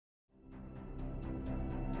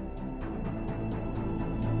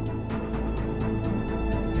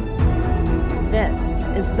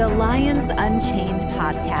is the Lions Unchained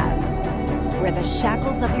podcast, where the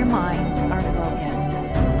shackles of your mind are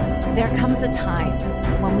broken. There comes a time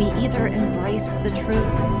when we either embrace the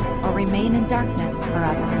truth or remain in darkness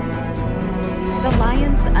forever. The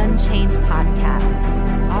Lions Unchained podcast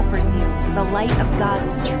offers you the light of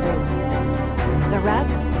God's truth. The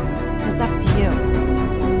rest is up to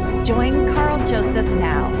you. Join Carl Joseph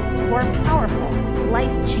now for a powerful,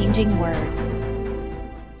 life-changing word.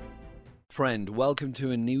 Friend, welcome to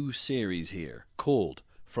a new series here called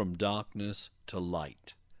From Darkness to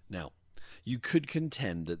Light. Now, you could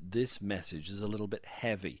contend that this message is a little bit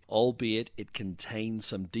heavy, albeit it contains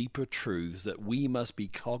some deeper truths that we must be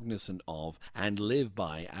cognizant of and live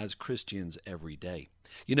by as Christians every day.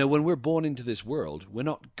 You know, when we're born into this world, we're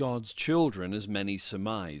not God's children, as many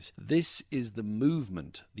surmise. This is the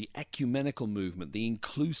movement, the ecumenical movement, the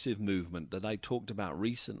inclusive movement that I talked about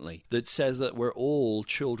recently, that says that we're all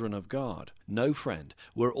children of God. No, friend,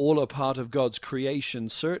 we're all a part of God's creation,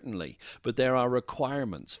 certainly, but there are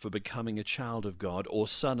requirements for becoming a child of God or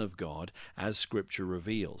son of God, as Scripture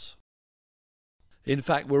reveals. In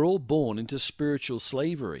fact, we're all born into spiritual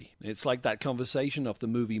slavery. It's like that conversation of the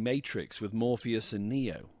movie Matrix with Morpheus and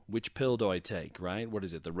Neo. Which pill do I take, right? What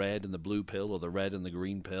is it, the red and the blue pill or the red and the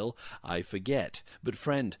green pill? I forget. But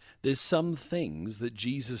friend, there's some things that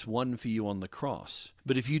Jesus won for you on the cross.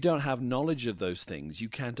 But if you don't have knowledge of those things, you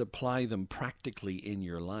can't apply them practically in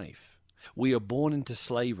your life. We are born into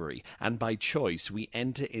slavery, and by choice we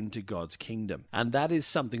enter into God's kingdom. And that is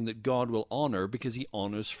something that God will honor because He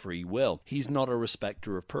honors free will. He's not a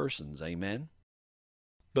respecter of persons, amen?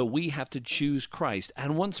 But we have to choose Christ,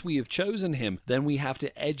 and once we have chosen Him, then we have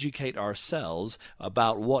to educate ourselves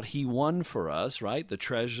about what He won for us, right? The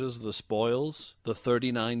treasures, the spoils, the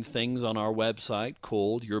 39 things on our website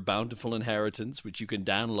called Your Bountiful Inheritance, which you can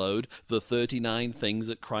download, the 39 things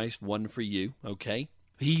that Christ won for you, okay?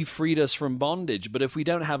 He freed us from bondage, but if we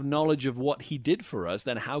don't have knowledge of what He did for us,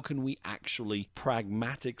 then how can we actually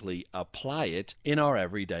pragmatically apply it in our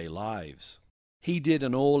everyday lives? He did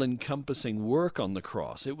an all-encompassing work on the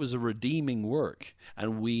cross. It was a redeeming work,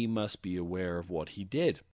 and we must be aware of what He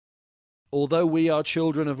did. Although we are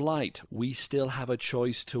children of light, we still have a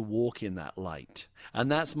choice to walk in that light.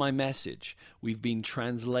 And that's my message. We've been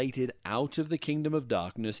translated out of the kingdom of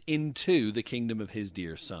darkness into the kingdom of His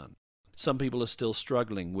dear Son. Some people are still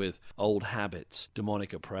struggling with old habits,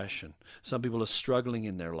 demonic oppression. Some people are struggling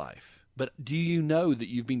in their life. But do you know that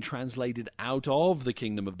you've been translated out of the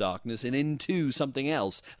kingdom of darkness and into something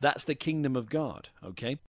else? That's the kingdom of God,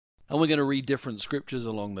 okay? And we're going to read different scriptures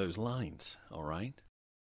along those lines, all right?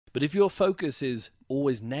 But if your focus is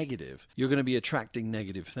always negative, you're going to be attracting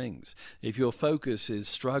negative things. If your focus is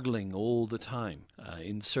struggling all the time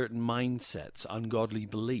in certain mindsets, ungodly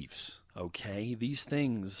beliefs, okay, these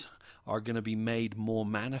things are going to be made more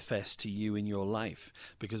manifest to you in your life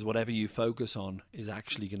because whatever you focus on is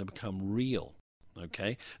actually going to become real.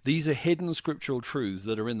 Okay? These are hidden scriptural truths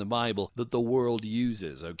that are in the Bible that the world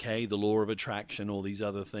uses, okay? The law of attraction, all these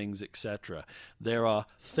other things, etc. There are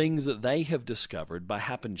things that they have discovered by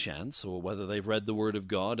happen chance, or whether they've read the Word of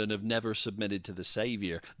God and have never submitted to the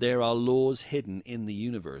Savior. There are laws hidden in the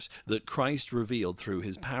universe that Christ revealed through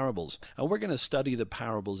His parables. And we're going to study the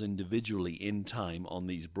parables individually in time on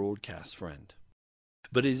these broadcasts, friend.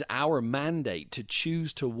 But it is our mandate to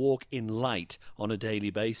choose to walk in light on a daily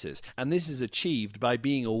basis. And this is achieved by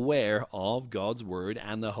being aware of God's Word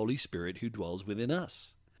and the Holy Spirit who dwells within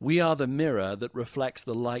us. We are the mirror that reflects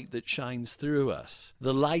the light that shines through us.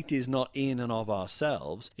 The light is not in and of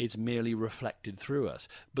ourselves, it's merely reflected through us.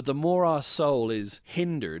 But the more our soul is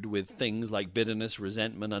hindered with things like bitterness,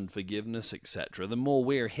 resentment, unforgiveness, etc., the more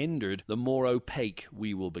we're hindered, the more opaque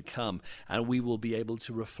we will become, and we will be able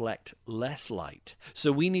to reflect less light.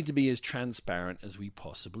 So we need to be as transparent as we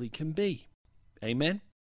possibly can be. Amen?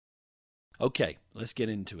 Okay, let's get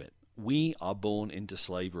into it. We are born into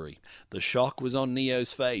slavery. The shock was on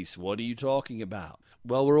Neo's face. What are you talking about?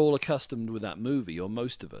 Well, we're all accustomed with that movie, or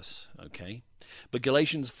most of us, okay? But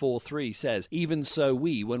Galatians 4:3 says, "Even so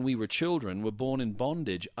we, when we were children, were born in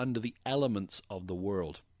bondage under the elements of the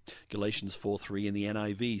world." Galatians 4:3 in the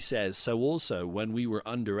NIV says, "So also, when we were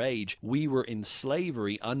underage, we were in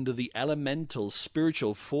slavery under the elemental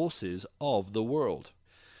spiritual forces of the world."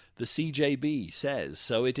 The CJB says,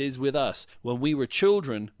 "So it is with us. When we were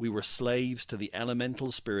children, we were slaves to the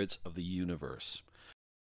elemental spirits of the universe."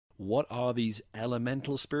 What are these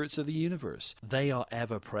elemental spirits of the universe? They are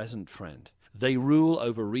ever present, friend. They rule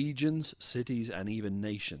over regions, cities, and even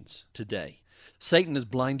nations today. Satan has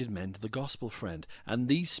blinded men to the gospel, friend, and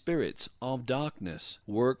these spirits of darkness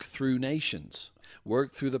work through nations.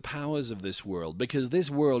 Work through the powers of this world, because this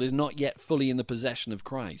world is not yet fully in the possession of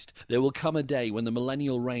Christ. There will come a day when the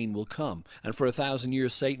millennial reign will come, and for 1,000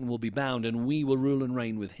 years Satan will be bound, and we will rule and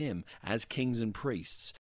reign with him as kings and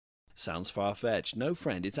priests. Sounds far-fetched. No,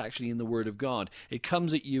 friend, it's actually in the Word of God. It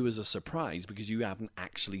comes at you as a surprise because you haven't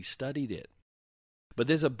actually studied it. But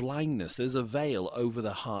there's a blindness, there's a veil over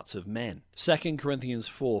the hearts of men. 2 Corinthians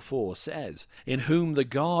 4:4 says, "In whom the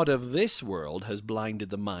God of this world has blinded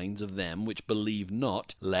the minds of them which believe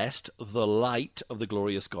not, lest the light of the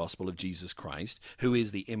glorious gospel of Jesus Christ, who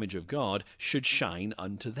is the image of God, should shine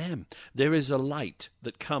unto them." There is a light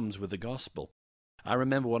that comes with the gospel. I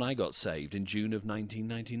remember when I got saved in June of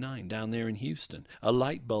 1999 down there in Houston. A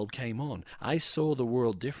light bulb came on. I saw the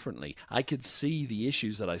world differently. I could see the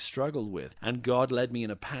issues that I struggled with, and God led me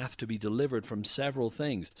in a path to be delivered from several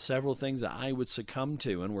things that I would succumb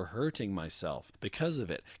to and were hurting myself because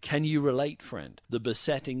of it. Can you relate, friend? The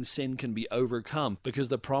besetting sin can be overcome because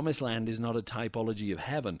the promised land is not a typology of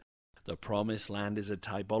heaven. The promised land is a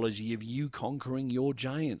typology of you conquering your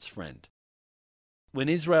giants, friend. When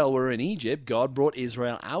Israel were in Egypt, God brought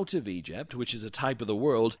Israel out of Egypt, which is a type of the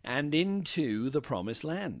world, and into the promised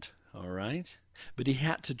land. All right? But he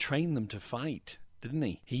had to train them to fight, didn't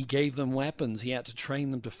he? He gave them weapons. He had to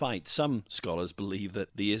train them to fight. Some scholars believe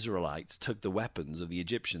that the Israelites took the weapons of the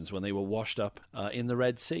Egyptians when they were washed up in the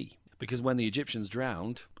Red Sea. Because when the Egyptians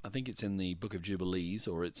drowned, I think it's in the book of Jubilees,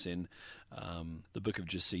 or it's in the book of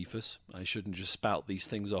Josephus. I shouldn't just spout these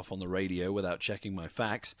things off on the radio without checking my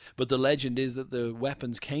facts. But the legend is that the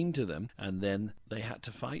weapons came to them, and then they had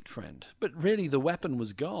to fight, friend. But really, the weapon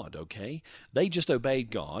was God, okay? They just obeyed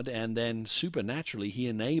God, and then supernaturally, he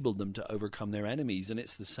enabled them to overcome their enemies, and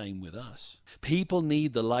it's the same with us. People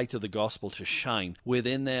need the light of the gospel to shine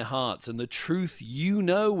within their hearts, and the truth you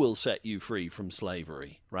know will set you free from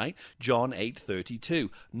slavery, right? John 8:32.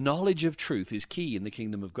 Knowledge of truth is key in the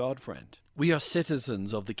kingdom of God, friend. We are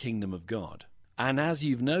citizens of the kingdom of God. And as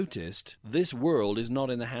you've noticed, this world is not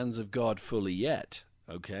in the hands of God fully yet.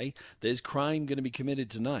 Okay? There's crime going to be committed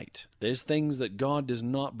tonight. There's things that God does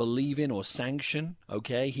not believe in or sanction.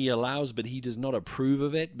 Okay? He allows, but he does not approve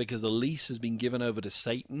of it because the lease has been given over to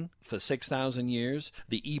Satan for 6,000 years,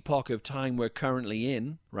 the epoch of time we're currently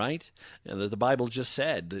in, right? The Bible just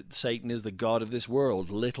said that Satan is the god of this world,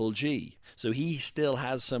 little g. So he still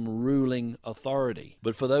has some ruling authority.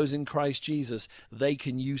 But for those in Christ Jesus, they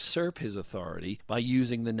can usurp his authority by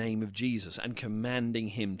using the name of Jesus and commanding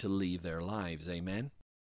him to leave their lives. Amen?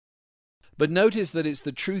 But notice that it's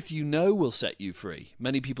the truth you know will set you free.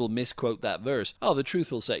 Many people misquote that verse. Oh, the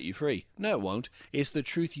truth will set you free. No, it won't. It's the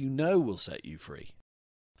truth you know will set you free.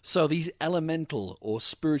 So these elemental or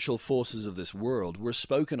spiritual forces of this world were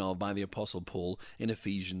spoken of by the Apostle Paul in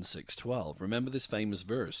Ephesians 6:12. Remember this famous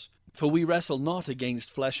verse. For we wrestle not against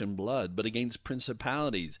flesh and blood, but against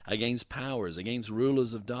principalities, against powers, against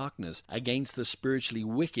rulers of darkness, against the spiritually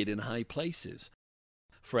wicked in high places.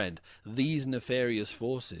 Friend, these nefarious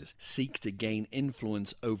forces seek to gain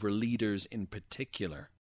influence over leaders in particular.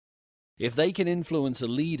 If they can influence a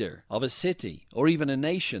leader of a city or even a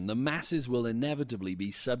nation, the masses will inevitably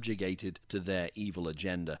be subjugated to their evil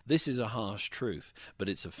agenda. This is a harsh truth, but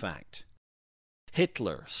it's a fact.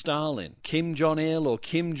 Hitler, Stalin, Kim Jong-il or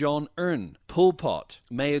Kim Jong-un, Pol Pot,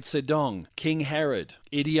 Mao Zedong, King Herod,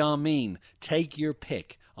 Idi Amin, take your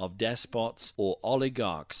pick of despots or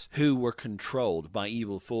oligarchs who were controlled by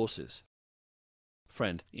evil forces.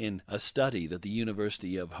 Friend, in a study that the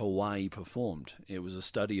University of Hawaii performed, it was a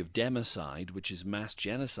study of democide, which is mass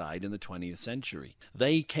genocide in the 20th century.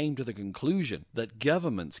 They came to the conclusion that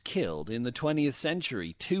governments killed in the 20th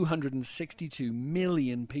century 262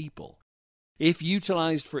 million people. If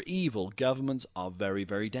utilized for evil, governments are very,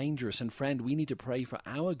 very dangerous. And friend, we need to pray for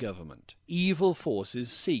our government. Evil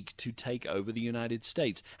forces seek to take over the United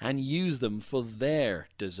States and use them for their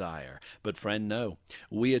desire. But friend, no.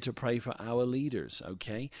 We are to pray for our leaders,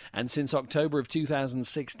 okay? And since October of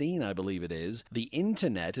 2016, I believe it is, the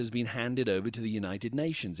internet has been handed over to the United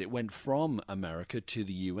Nations. It went from America to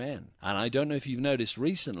the UN. And I don't know if you've noticed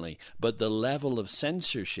recently, but the level of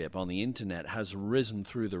censorship on the internet has risen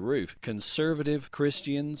through the roof. Conservative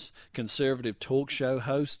Christians, conservative talk show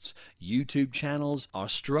hosts, YouTube channels are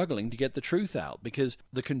struggling to get the truth out because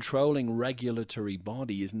the controlling regulatory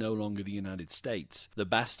body is no longer the United States, the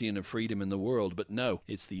bastion of freedom in the world, but no,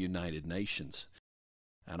 it's the United Nations.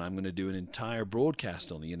 And I'm going to do an entire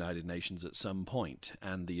broadcast on the United Nations at some point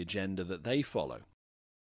and the agenda that they follow.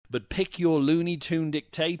 But pick your Looney Tune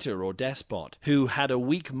dictator or despot who had a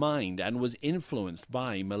weak mind and was influenced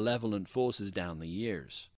by malevolent forces down the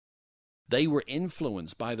years. They were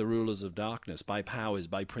influenced by the rulers of darkness, by powers,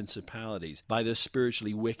 by principalities, by the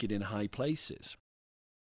spiritually wicked in high places.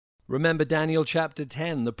 Remember Daniel chapter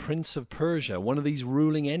 10, the prince of Persia, one of these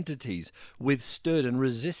ruling entities, withstood and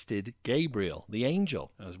resisted Gabriel, the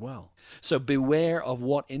angel, as well. So beware of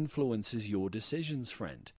what influences your decisions,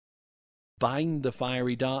 friend. Bind the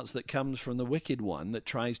fiery darts that comes from the wicked one that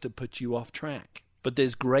tries to put you off track. But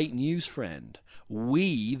there's great news, friend.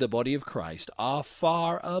 We, the body of Christ, are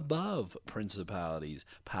far above principalities,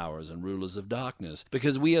 powers, and rulers of darkness,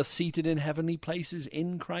 because we are seated in heavenly places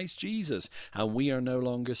in Christ Jesus, and we are no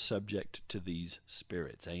longer subject to these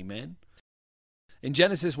spirits. Amen? In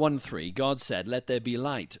Genesis 1:3, God said, "Let there be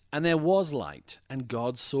light," and there was light. And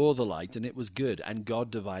God saw the light, and it was good, and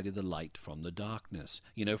God divided the light from the darkness.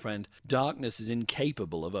 You know, friend, darkness is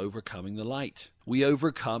incapable of overcoming the light. We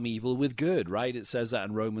overcome evil with good, right? It says that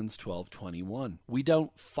in Romans 12:21. We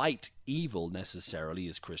don't fight evil necessarily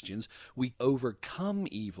as Christians. We overcome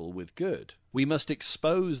evil with good. We must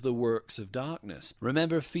expose the works of darkness.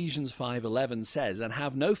 Remember Ephesians 5:11 says, "And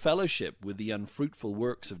have no fellowship with the unfruitful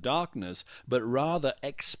works of darkness, but rather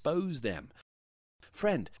expose them."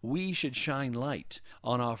 Friend, we should shine light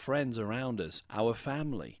on our friends around us, our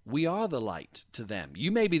family. We are the light to them.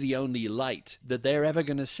 You may be the only light that they're ever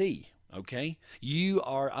going to see. Okay? You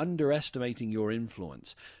are underestimating your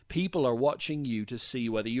influence. People are watching you to see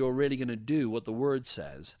whether you're really going to do what the Word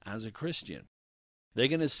says as a Christian. They're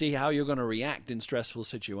going to see how you're going to react in stressful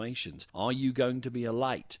situations. Are you going to be a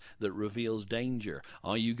light that reveals danger?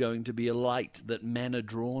 Are you going to be a light that men are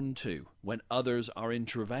drawn to when others are in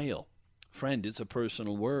travail? Friend, it's a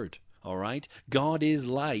personal word. All right? God is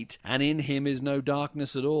light, and in him is no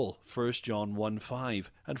darkness at all. 1 John 1:5.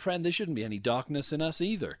 And friend, there shouldn't be any darkness in us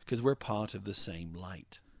either, because we're part of the same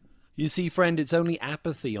light. You see, friend, it's only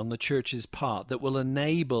apathy on the church's part that will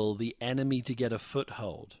enable the enemy to get a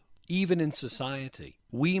foothold, even in society.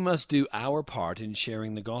 We must do our part in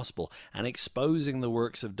sharing the gospel and exposing the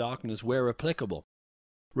works of darkness where applicable.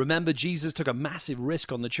 Remember, Jesus took a massive risk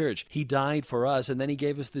on the church. He died for us, and then he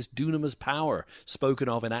gave us this dunamis power spoken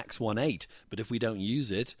of in Acts 1:8. But if we don't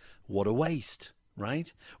use it, what a waste,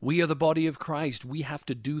 right? We are the body of Christ. We have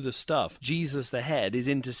to do the stuff. Jesus, the head, is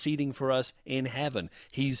interceding for us in heaven.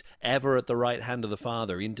 He's ever at the right hand of the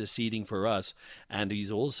Father, interceding for us. And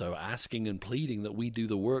he's also asking and pleading that we do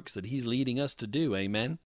the works that he's leading us to do.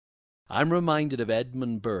 Amen? I'm reminded of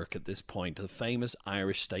Edmund Burke at this point, the famous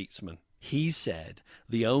Irish statesman. He said,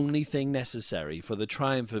 "The only thing necessary for the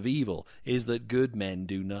triumph of evil is that good men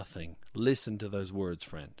do nothing." Listen to those words,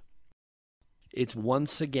 friend. It's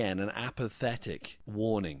once again an apathetic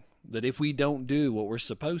warning that if we don't do what we're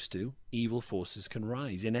supposed to, evil forces can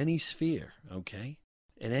rise in any sphere, okay?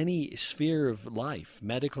 In any sphere of life,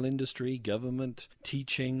 medical industry, government,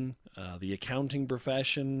 teaching, the accounting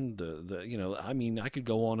profession, I could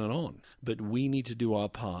go on and on. But we need to do our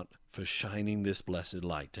part for shining this blessed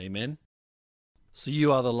light. Amen? So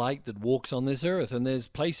you are the light that walks on this earth, and there's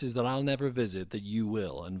places that I'll never visit that you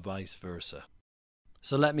will, and vice versa.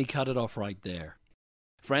 So let me cut it off right there.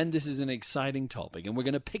 Friend, this is an exciting topic, and we're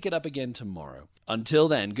going to pick it up again tomorrow. Until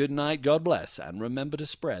then, good night, God bless, and remember to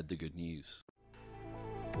spread the good news.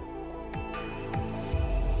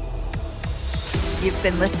 You've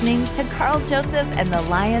been listening to Carl Joseph and the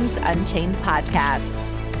Lions Unchained podcast.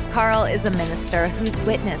 Carl is a minister who's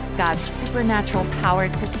witnessed God's supernatural power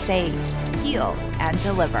to save, heal, and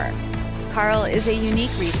deliver. Carl is a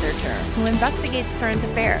unique researcher who investigates current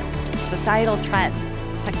affairs, societal trends,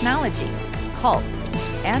 technology, cults,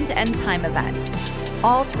 and end-time events,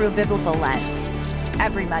 all through a biblical lens.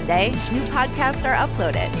 Every Monday, new podcasts are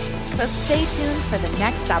uploaded, so stay tuned for the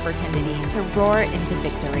next opportunity to roar into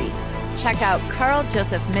victory. Check out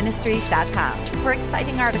carljosephministries.com for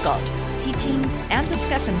exciting articles, teachings, and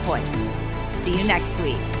discussion points. See you next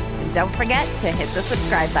week. And don't forget to hit the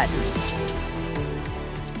subscribe button.